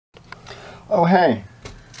Oh, hey.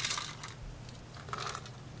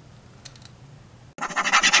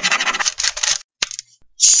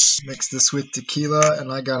 Mix this with tequila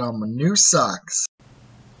and I got on my new socks.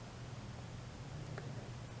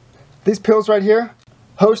 These pills right here,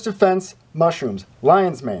 host defense mushrooms,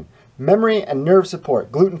 lion's mane, memory and nerve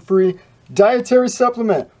support, gluten-free, dietary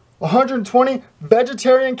supplement, 120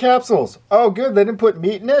 vegetarian capsules. Oh good, they didn't put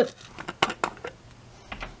meat in it.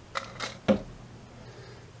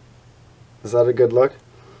 Is that a good look?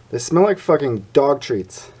 They smell like fucking dog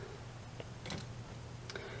treats.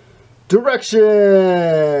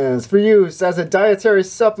 Directions for use as a dietary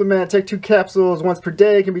supplement. Take 2 capsules once per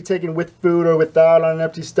day. Can be taken with food or without on an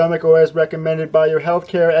empty stomach or as recommended by your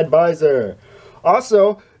healthcare advisor.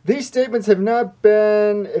 Also, these statements have not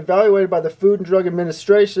been evaluated by the Food and Drug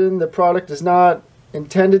Administration. The product is not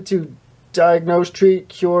intended to diagnose, treat,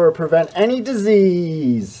 cure, or prevent any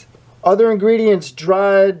disease. Other ingredients: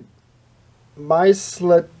 dried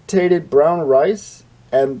mycelium brown rice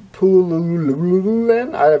and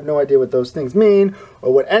pullulan. I have no idea what those things mean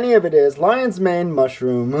or what any of it is. Lion's mane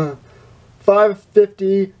mushroom,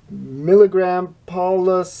 550 milligram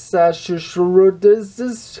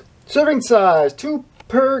polysaccharides. Serving size, 2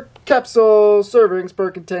 per capsule. Servings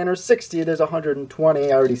per container, 60. There's 120.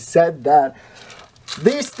 I already said that.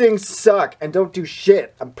 These things suck and don't do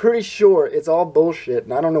shit. I'm pretty sure it's all bullshit,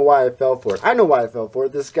 and I don't know why I fell for it. I know why I fell for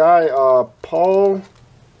it. This guy, Paul,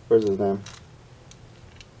 where's his name?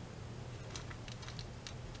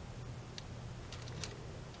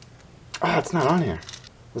 Oh, it's not on here.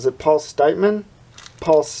 Was it Paul Stateman?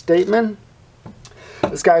 Paul Stateman?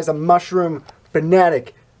 This guy is a mushroom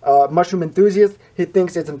fanatic, mushroom enthusiast. He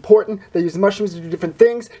thinks it's important. They use mushrooms to do different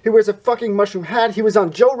things. He wears a fucking mushroom hat. He was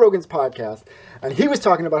on Joe Rogan's podcast, and he was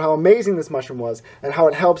talking about how amazing this mushroom was and how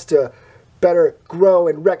it helps to better grow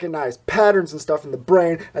and recognize patterns and stuff in the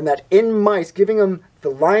brain, and that in mice, giving them the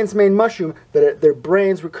lion's mane mushroom, that their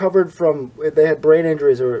brains recovered from, they had brain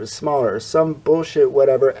injuries or smaller or some bullshit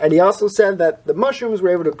whatever. And he also said that the mushrooms were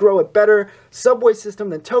able to grow a better subway system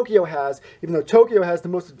than Tokyo has, even though Tokyo has the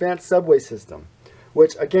most advanced subway system,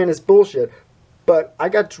 which again is bullshit. But I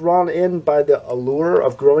got drawn in by the allure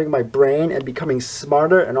of growing my brain and becoming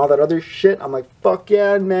smarter and all that other shit. I'm like, fuck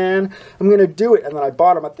yeah, man, I'm gonna do it. And then I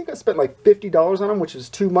bought them. I think I spent like $50 on them, which is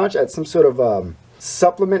too much, at some sort of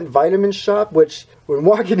supplement vitamin shop, which when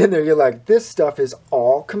walking in there, you're like, this stuff is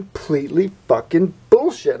all completely fucking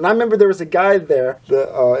bullshit. And I remember there was a guy there,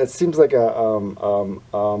 it seems like a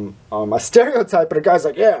stereotype, but a guy's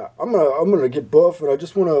like, yeah, I'm gonna get buff, and I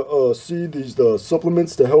just wanna see these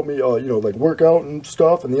supplements to help me, you know, like work out and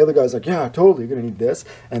stuff. And the other guy's like, yeah, totally, you're gonna need this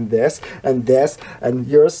and this and this, and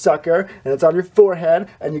you're a sucker, and it's on your forehead,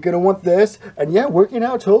 and you're gonna want this, and yeah, working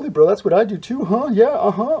out, totally, bro, that's what I do too, huh? Yeah,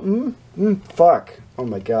 fuck, oh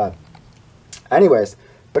my god. Anyways,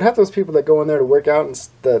 but half those people that go in there to work out and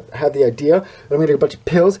that have the idea that I'm going to get a bunch of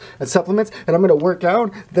pills and supplements and I'm going to work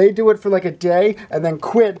out, they do it for like a day and then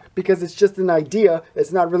quit because it's just an idea.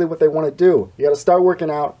 It's not really what they want to do. You got to start working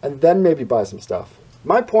out and then maybe buy some stuff.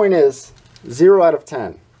 My point is 0 out of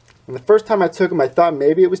 10. And the first time I took them, I thought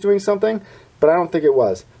maybe it was doing something, but I don't think it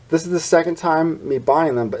was. This is the second time me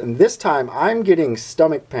buying them, and this time I'm getting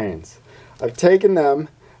stomach pains. I've taken them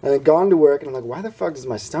and then gone to work, and I'm like, why the fuck does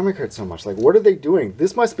my stomach hurt so much? Like, what are they doing?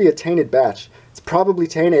 This must be a tainted batch. It's probably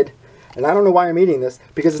tainted, and I don't know why I'm eating this,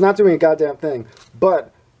 because it's not doing a goddamn thing.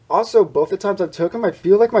 But also, both the times I took them, I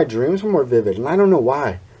feel like my dreams were more vivid, and I don't know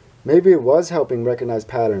why. Maybe it was helping recognize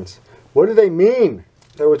patterns. What do they mean?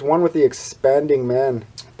 There was one with the expanding man.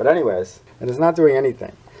 But anyways, and it's not doing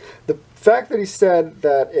anything. The fact that he said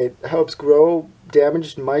that it helps grow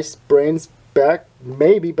damaged mice brains back,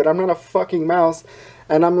 maybe, but I'm not a fucking mouse.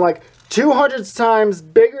 And I'm like 200 times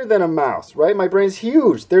bigger than a mouse, right? My brain's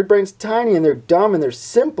huge. Their brain's tiny and they're dumb and they're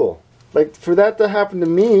simple. Like, for that to happen to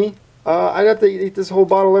me, I'd have to eat this whole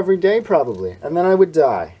bottle every day probably. And then I would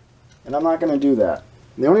die. And I'm not going to do that.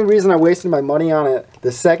 And the only reason I wasted my money on it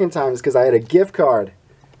the second time is because I had a gift card.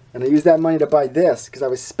 And I used that money to buy this because I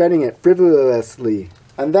was spending it frivolously.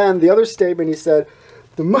 And then the other statement, he said,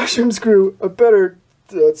 the mushrooms grew a better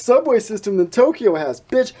subway system than Tokyo has.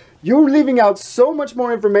 Bitch, you're leaving out so much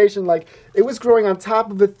more information, like it was growing on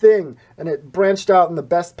top of a thing and it branched out in the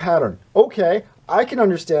best pattern. Okay, I can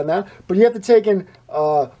understand that, but you have to take in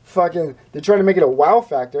fucking, they're trying to make it a wow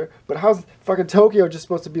factor, but how's fucking Tokyo just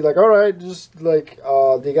supposed to be like, alright, just like,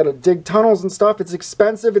 they gotta dig tunnels and stuff, it's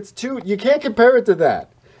expensive, you can't compare it to that.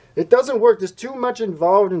 It doesn't work, there's too much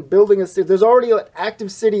involved in building a city, there's already an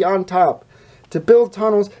active city on top. To build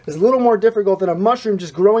tunnels is a little more difficult than a mushroom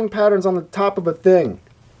just growing patterns on the top of a thing.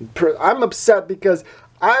 I'm upset because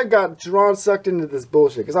I got sucked into this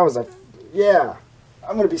bullshit because I was like, Yeah,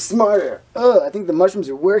 I'm gonna be smarter. I think the mushrooms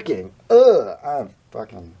are working. I'm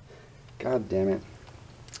fucking, god damn it.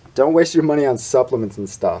 Don't waste your money on supplements and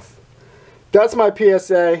stuff. That's my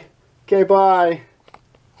PSA. Okay, bye.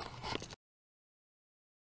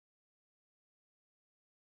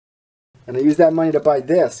 And I used that money to buy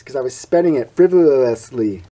this because I was spending it frivolously.